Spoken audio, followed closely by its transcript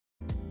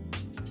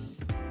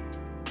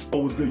Oh,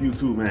 what's good,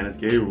 YouTube, man? It's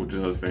Gabriel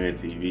Jones Fan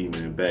TV,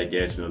 man. Back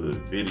at you another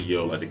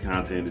video. Like the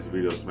content of this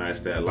video, smash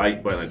that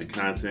like button. Like the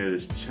content of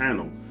this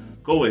channel,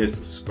 go ahead and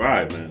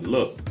subscribe, man.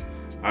 Look,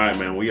 all right,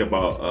 man. We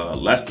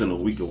about less than a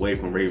week away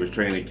from Ravens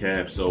training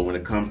camp. So when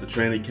it comes to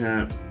training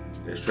camp,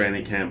 there's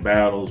training camp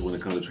battles. When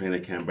it comes to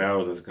training camp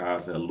battles, there's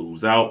guys that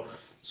lose out.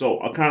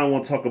 So I kind of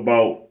want to talk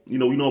about, we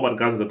know about the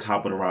guys at the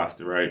top of the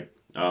roster, right?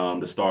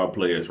 The star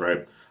players,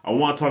 right? I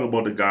want to talk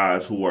about the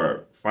guys who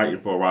are fighting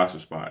for a roster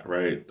spot,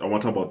 right? I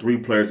want to talk about 3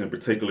 players in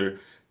particular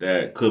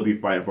that could be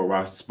fighting for a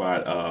roster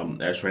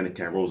spot as training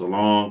camp rolls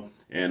along.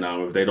 And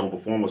if they don't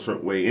perform a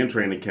certain way in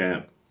training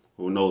camp,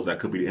 who knows, that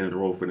could be the end of the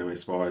road for them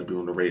as far as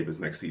being the Ravens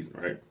next season,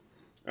 right?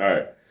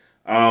 All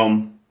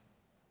right.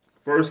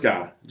 First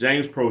guy,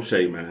 James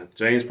Proche, man.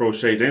 James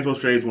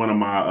Proche is one of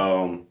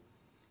my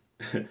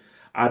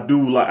I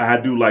do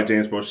like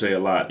James Proche a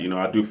lot.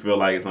 I do feel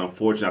like it's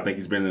unfortunate. I think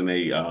he's been in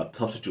a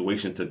tough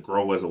situation to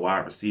grow as a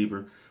wide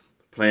receiver,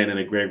 playing in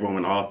a Greg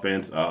Roman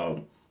offense.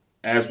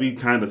 As we've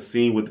kind of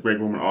seen with the Greg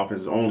Roman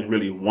offense, only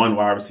really one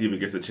wide receiver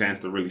gets a chance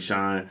to really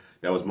shine.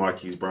 That was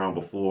Marquise Brown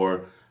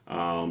before.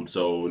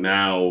 So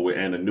now we're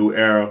in a new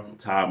era.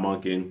 Todd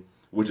Monken,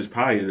 which is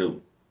probably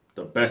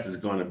the best it's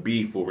going to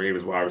be for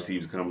Ravens wide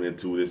receivers coming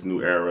into this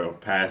new era of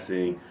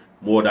passing,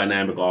 more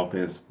dynamic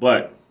offense.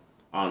 But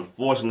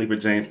unfortunately for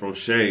James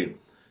Proche,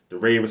 the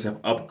Ravens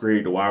have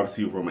upgraded the wide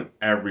receiver room in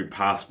every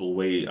possible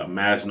way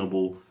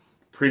imaginable.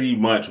 Pretty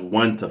much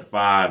 1 to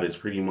 5 is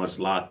pretty much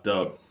locked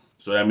up.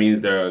 So that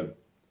means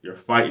you're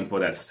fighting for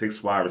that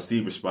 6th wide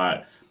receiver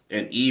spot.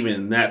 And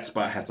even that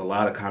spot has a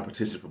lot of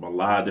competition from a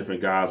lot of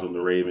different guys on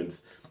the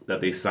Ravens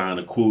that they signed,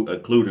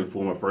 including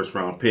former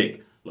first-round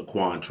pick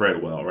Laquan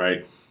Treadwell,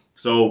 right?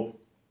 So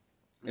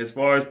as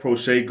far as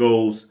Proche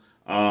goes,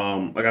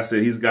 like I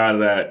said, he's a guy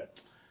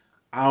that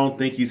I don't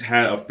think he's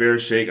had a fair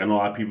shake. I know a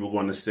lot of people are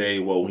going to say,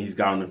 well, when he's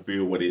got on the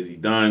field, what has he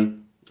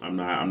done? I'm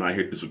not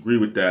here to disagree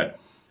with that.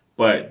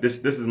 But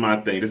this is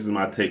my thing. This is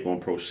my take on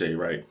Proche,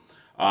 right?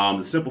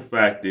 The simple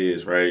fact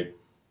is, right,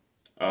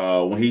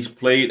 when he's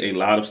played a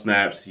lot of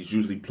snaps, he's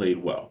usually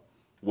played well.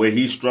 Where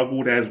he's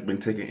struggled at has been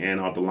taking Ant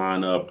off the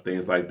lineup,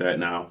 things like that.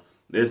 Now,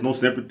 there's no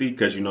sympathy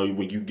because,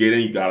 when you get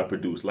in, you got to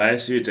produce.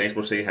 Last year, James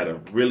Proche had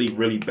a really,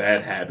 really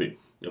bad habit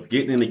of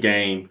getting in the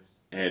game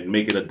and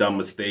making a dumb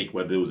mistake,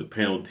 whether it was a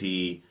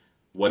penalty,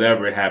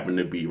 whatever it happened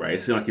to be, right?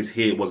 It seemed like his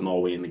head wasn't all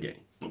the way in the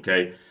game,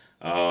 okay?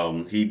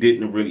 He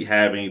didn't really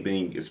have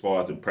anything as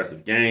far as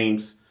impressive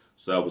games,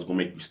 so that was going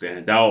to make you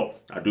stand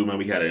out. I do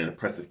remember he had an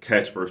impressive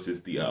catch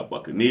versus the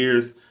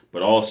Buccaneers,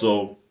 but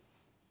also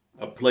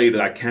a play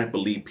that I can't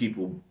believe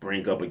people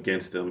bring up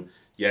against him.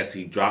 Yes,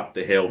 he dropped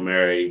the Hail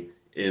Mary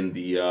in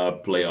the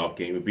playoff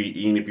game,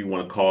 even if you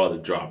want to call it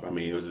a drop. I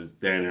mean, it was a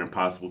damn near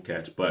impossible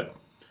catch, but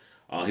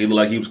he looked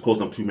like he was close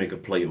enough to make a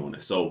play on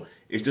it. So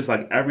it's just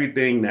like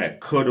everything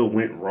that could have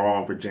went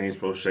wrong for James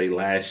Proche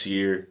last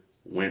year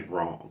went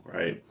wrong,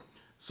 right?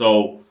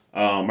 So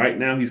right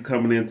now he's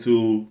coming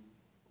into,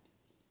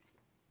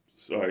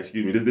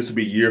 this will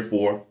be year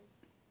 4.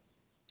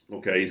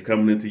 Okay, he's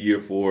coming into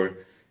year 4,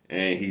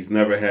 and he's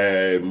never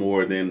had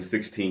more than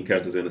 16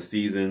 catches in a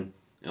season.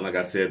 And like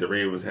I said, the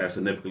Ravens have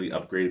significantly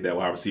upgraded that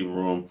wide receiver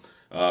room.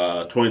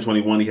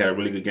 2021, he had a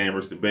really good game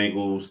versus the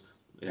Bengals.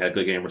 He had a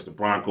good game versus the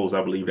Broncos,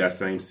 I believe, that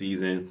same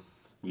season.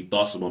 We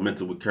thought some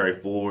momentum would carry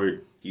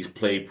forward. He's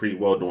played pretty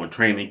well during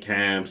training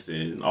camps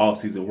and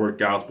off-season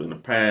workouts, but in the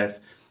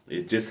past,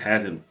 it just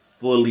hasn't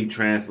fully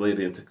translated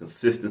into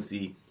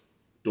consistency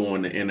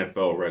during the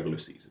NFL regular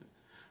season,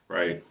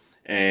 right?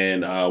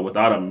 And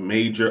without a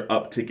major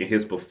uptick in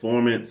his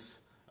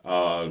performance,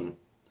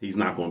 he's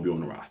not going to be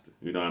on the roster.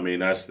 You know what I mean?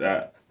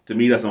 To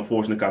me, that's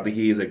unfortunate. I think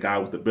he is a guy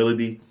with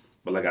ability.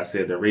 But like I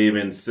said, the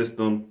Ravens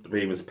system, the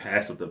Ravens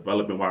passive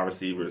development wide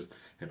receivers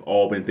have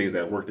all been things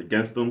that worked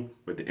against them.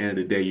 But at the end of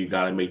the day, you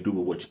got to make do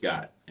with what you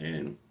got.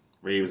 And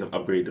Ravens have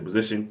upgraded the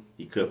position.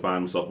 He could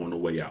find himself on the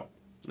way out.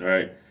 All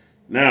right.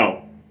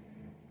 Now,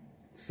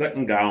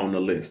 second guy on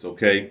the list,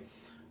 okay?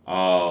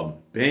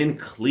 Ben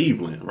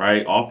Cleveland,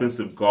 right?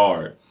 Offensive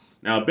guard.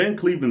 Now, Ben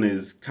Cleveland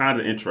is kind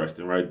of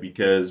interesting, right?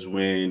 Because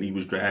when he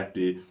was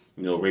drafted,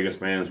 Ravens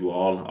fans were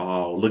all,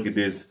 oh, look at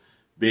this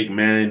big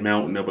man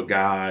mountain of a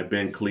guy,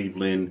 Ben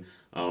Cleveland.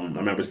 I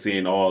remember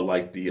seeing all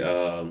like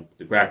the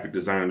graphic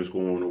designers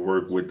going to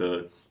work with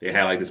they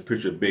had like this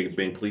picture of big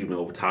Ben Cleveland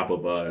over top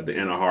of the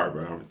Inner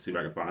Harbor. I'll see if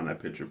I can find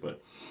that picture.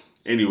 But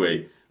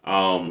anyway,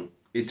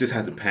 it just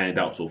hasn't panned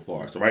out so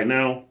far. So right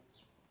now,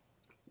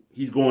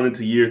 he's going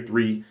into year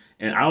 3.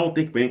 And I don't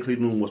think Ben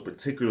Cleveland was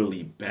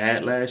particularly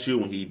bad last year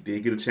when he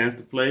did get a chance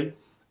to play.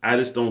 I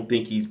just don't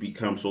think he's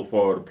become so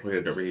far the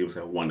player that Ravens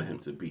have wanted him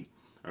to be.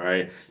 All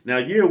right. Now,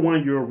 year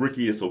 1, you're a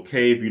rookie. It's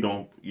okay if you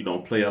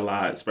don't play a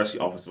lot,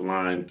 especially offensive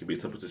line. It can be a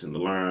tough position to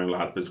learn, a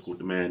lot of physical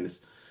demands.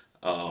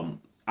 I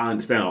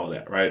understand all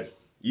that, right?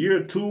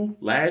 Year 2,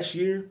 last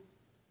year,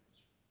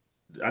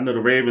 I know the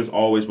Ravens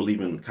always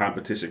believe in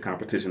competition.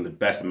 Competition, the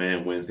best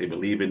man wins. They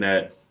believe in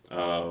that.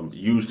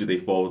 Usually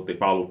they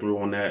follow through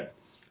on that.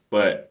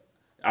 But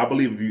I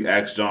believe if you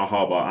ask John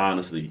Harbaugh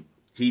honestly,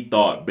 he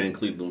thought Ben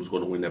Cleveland was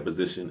going to win that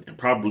position and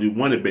probably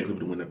wanted Ben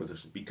Cleveland to win that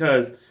position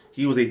because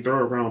he was a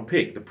third-round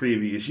pick the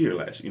previous year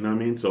last year. You know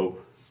what I mean? So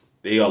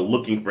they are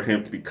looking for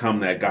him to become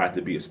that guy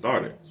to be a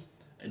starter.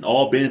 And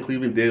all Ben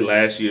Cleveland did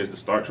last year is to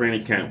start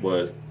training camp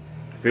was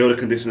fail the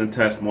conditioning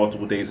test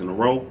multiple days in a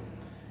row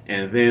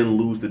and then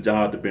lose the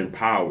job to Ben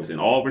Powers. In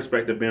all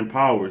respect to Ben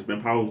Powers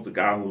was the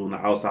guy who was on the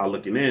outside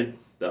looking in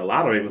that a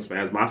lot of Ravens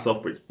fans,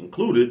 myself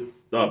included,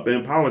 thought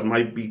Ben Powers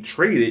might be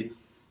traded,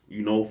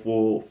 you know,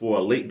 for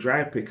a late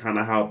draft pick, kind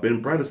of how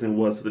Ben Bredeson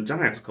was to the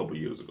Giants a couple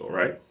years ago,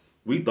 right?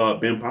 We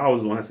thought Ben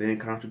Powers was going to say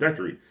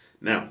contradictory.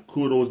 Now,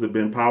 kudos to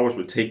Ben Powers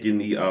for taking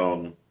the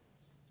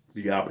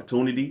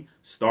opportunity,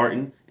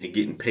 starting, and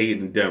getting paid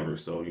in Denver.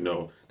 So, you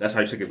know, that's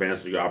how you take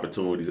advantage of your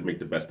opportunities and make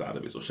the best out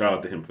of it. So shout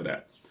out to him for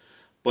that.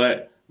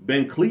 But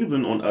Ben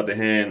Cleveland, on the other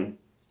hand,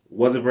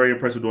 wasn't very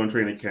impressive during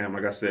training camp.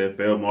 Like I said,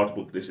 failed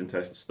multiple condition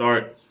tests to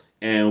start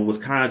and was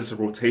kind of just a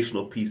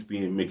rotational piece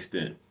being mixed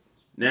in.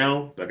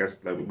 Now, like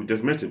we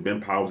just mentioned,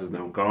 Ben Powers is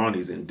now gone.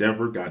 He's in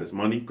Denver, got his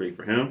money. Great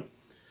for him.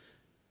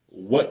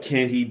 What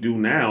can he do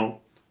now?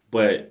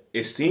 But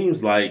it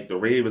seems like the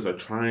Ravens are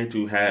trying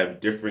to have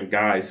different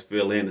guys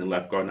fill in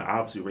left guard. Now,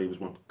 obviously, Ravens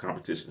want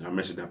competition. I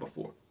mentioned that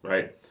before,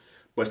 right?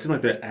 But it seems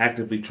like they're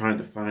actively trying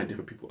to find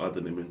different people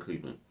other than Ben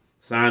Cleveland.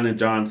 Signing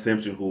John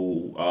Simpson,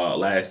 who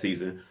last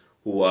season,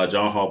 who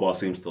John Harbaugh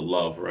seems to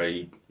love,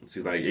 right? It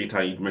seems like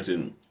anytime you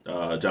mention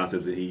John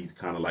Simpson, he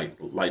kind of like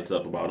lights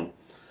up about him.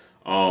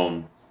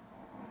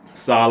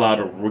 Salah,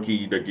 the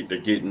rookie, they're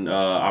getting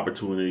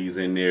opportunities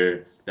in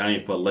there.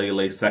 Daniel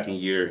Falele, second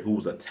year,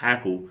 who's a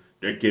tackle,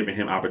 they're giving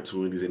him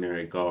opportunities in there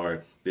at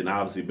guard. Then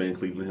obviously Ben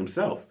Cleveland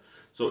himself.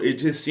 So it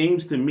just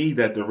seems to me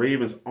that the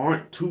Ravens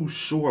aren't too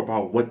sure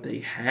about what they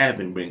have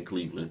in Ben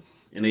Cleveland.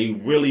 And they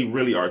really,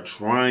 really are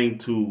trying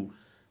to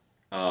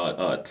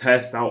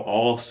test out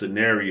all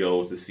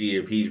scenarios to see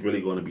if he's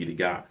really going to be the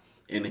guy.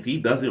 And if he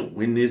doesn't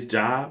win this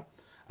job,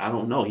 I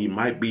don't know. He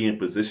might be in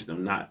position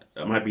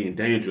of might be in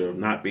danger of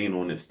not being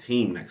on this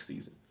team next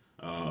season.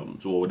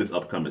 So this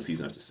upcoming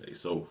season, I should say.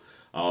 So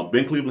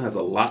Ben Cleveland has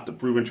a lot to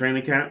prove in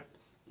training camp.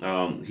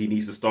 He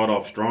needs to start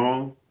off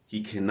strong.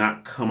 He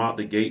cannot come out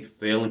the gate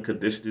failing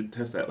conditioning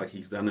tests like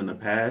he's done in the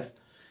past.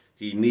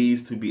 He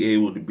needs to be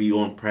able to be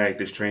on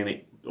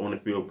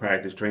the field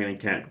practice training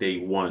camp day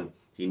one.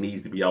 He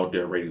needs to be out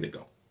there ready to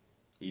go.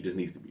 He just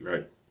needs to be,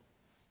 right?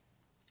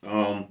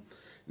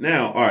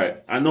 Now, all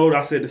right, I know that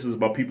I said this is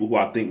about people who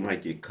I think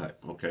might get cut,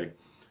 okay?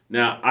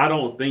 Now, I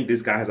don't think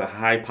this guy has a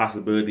high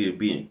possibility of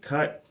being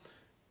cut,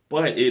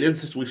 but it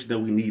is a situation that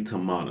we need to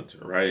monitor,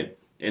 right?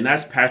 And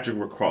that's Patrick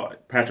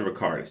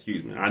Ricard,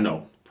 excuse me. I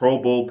know, Pro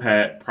Bowl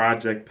Pat,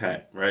 Project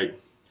Pat, right?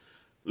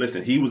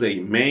 Listen, he was a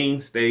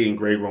mainstay in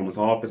Greg Roman's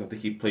offense. I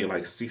think he played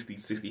like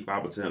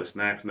 65% of the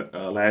snaps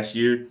last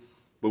year.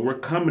 But we're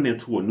coming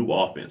into a new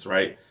offense,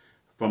 right?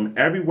 From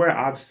everywhere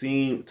I've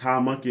seen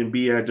Tom Monken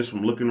be at, just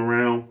from looking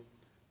around,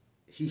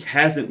 he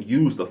hasn't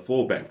used the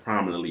fullback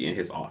prominently in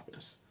his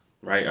offense,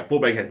 right? A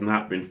fullback has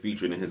not been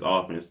featured in his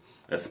offense,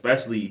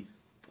 especially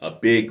a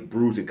big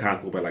bruising kind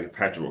of fullback like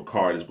Patrick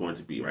Ricard is going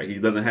to be, right? He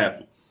doesn't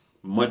have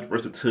much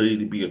versatility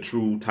to be a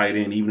true tight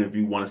end, even if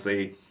you want to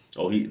say,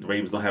 oh, the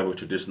Ravens don't have a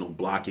traditional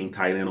blocking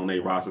tight end on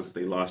their roster since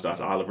they lost Josh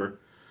Oliver.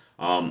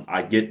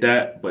 I get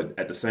that, but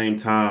at the same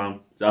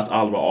time, Josh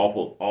Oliver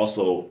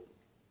also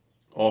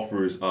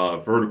offers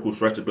vertical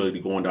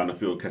stretchability going down the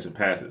field catching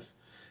passes.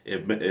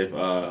 If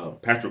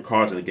Patrick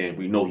Ricard's in the game,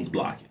 we know he's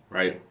blocking,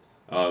 right?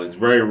 It's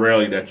very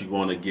rarely that you're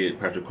going to get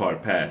Patrick Ricard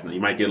to pass. Now,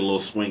 you might get a little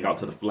swing out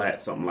to the flat,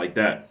 something like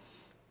that.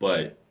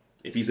 But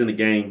if he's in the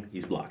game,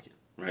 he's blocking,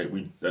 right?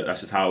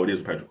 That's just how it is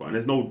with Patrick Ricard. And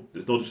there's no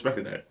disrespect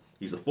to that.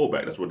 He's a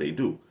fullback. That's what they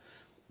do.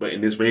 But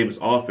in this Ravens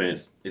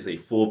offense, is a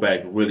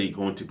fullback really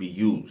going to be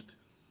used?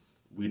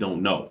 We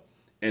don't know.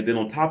 And then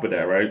on top of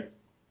that, right,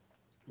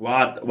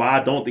 why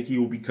I don't think he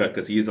will be cut,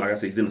 because he is, like I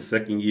said, he's in the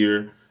second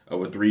year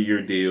of a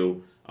 3-year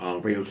deal.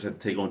 Ravens have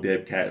to take on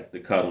Deb Cat to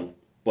cut him.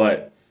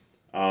 But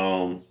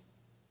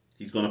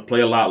he's going to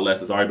play a lot less.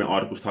 There's already been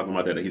articles talking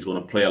about that he's going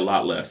to play a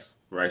lot less,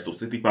 right? So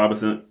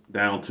 65%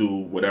 down to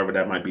whatever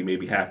that might be,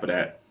 maybe half of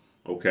that,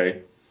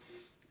 okay?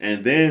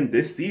 And then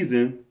this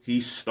season,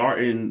 he's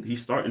starting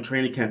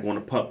training camp on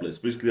a PUP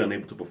list, physically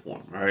unable to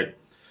perform, right?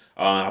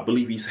 I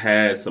believe he's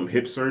had some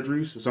hip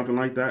surgeries or something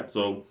like that.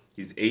 So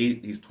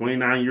he's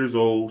 29 years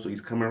old. So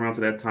he's coming around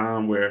to that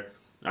time where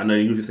I know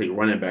you usually say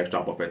running backs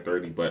drop off at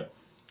 30, but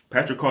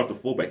Patrick Ricard's the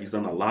fullback. He's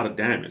done a lot of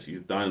damage.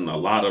 He's done a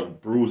lot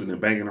of bruising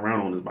and banging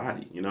around on his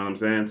body. You know what I'm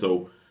saying?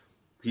 So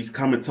he's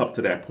coming up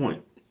to that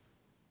point.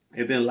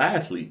 And then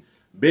lastly,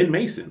 Ben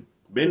Mason.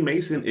 Ben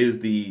Mason is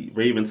the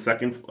Ravens'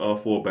 second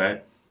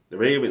fullback. The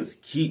Ravens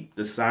keep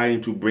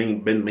deciding to bring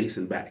Ben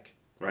Mason back,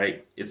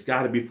 right? It's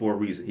got to be for a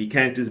reason. He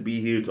can't just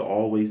be here to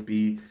always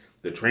be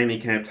the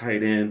training camp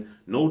tight end.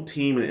 No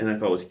team in the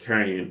NFL is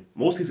carrying,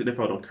 most teams in the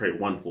NFL don't carry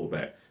one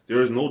fullback.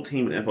 There is no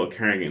team in the NFL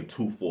carrying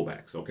two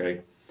fullbacks,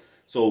 okay?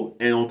 So,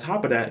 and on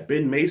top of that,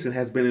 Ben Mason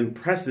has been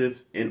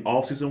impressive in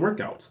off-season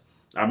workouts.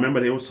 I remember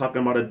they was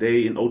talking about a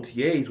day in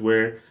OTAs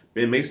where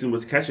Ben Mason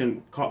was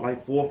caught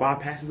like 4 or 5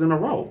 passes in a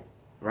row,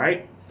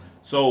 right?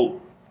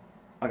 So,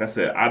 like I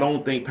said, I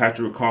don't think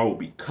Patrick Ricard will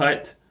be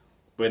cut,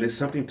 but it's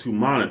something to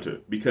monitor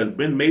because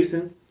Ben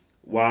Mason,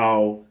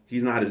 while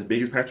he's not as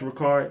big as Patrick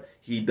Ricard,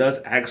 he does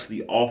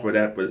actually offer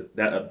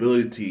that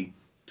ability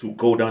to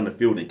go down the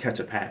field and catch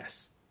a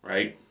pass,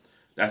 right?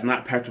 That's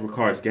not Patrick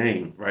Ricard's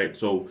game, right?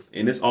 So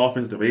in this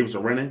offense the Ravens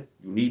are running,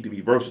 you need to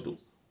be versatile.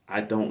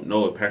 I don't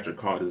know if Patrick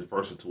Ricard is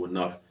versatile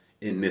enough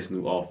in this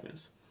new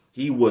offense.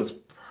 He was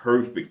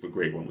perfect for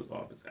Greg Roman's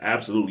offense.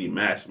 Absolutely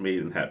match made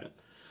in heaven.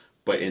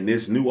 But in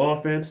this new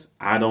offense,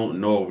 I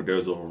don't know if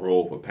there's a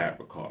role for Pat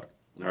Ricard.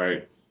 All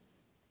right.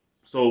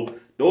 So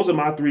those are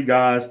my 3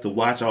 guys to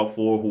watch out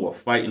for who are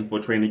fighting for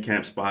training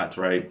camp spots,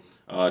 right?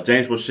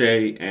 James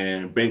Proche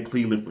and Ben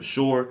Cleveland for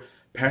sure.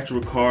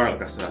 Patrick Ricard,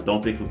 like I said, I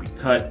don't think he'll be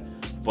cut,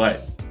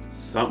 but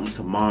something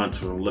to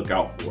monitor and look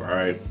out for, all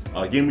right?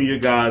 Give me your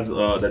guys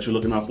that you're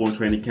looking out for in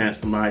training camp,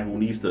 somebody who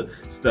needs to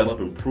step up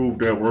and prove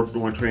their worth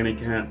during training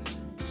camp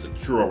to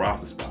secure a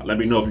roster spot. Let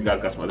me know if you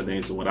guys got some other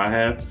names than what I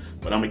have,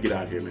 but I'm going to get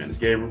out of here, man. It's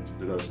Gabriel,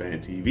 this is Fan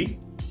TV.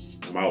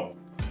 I'm out.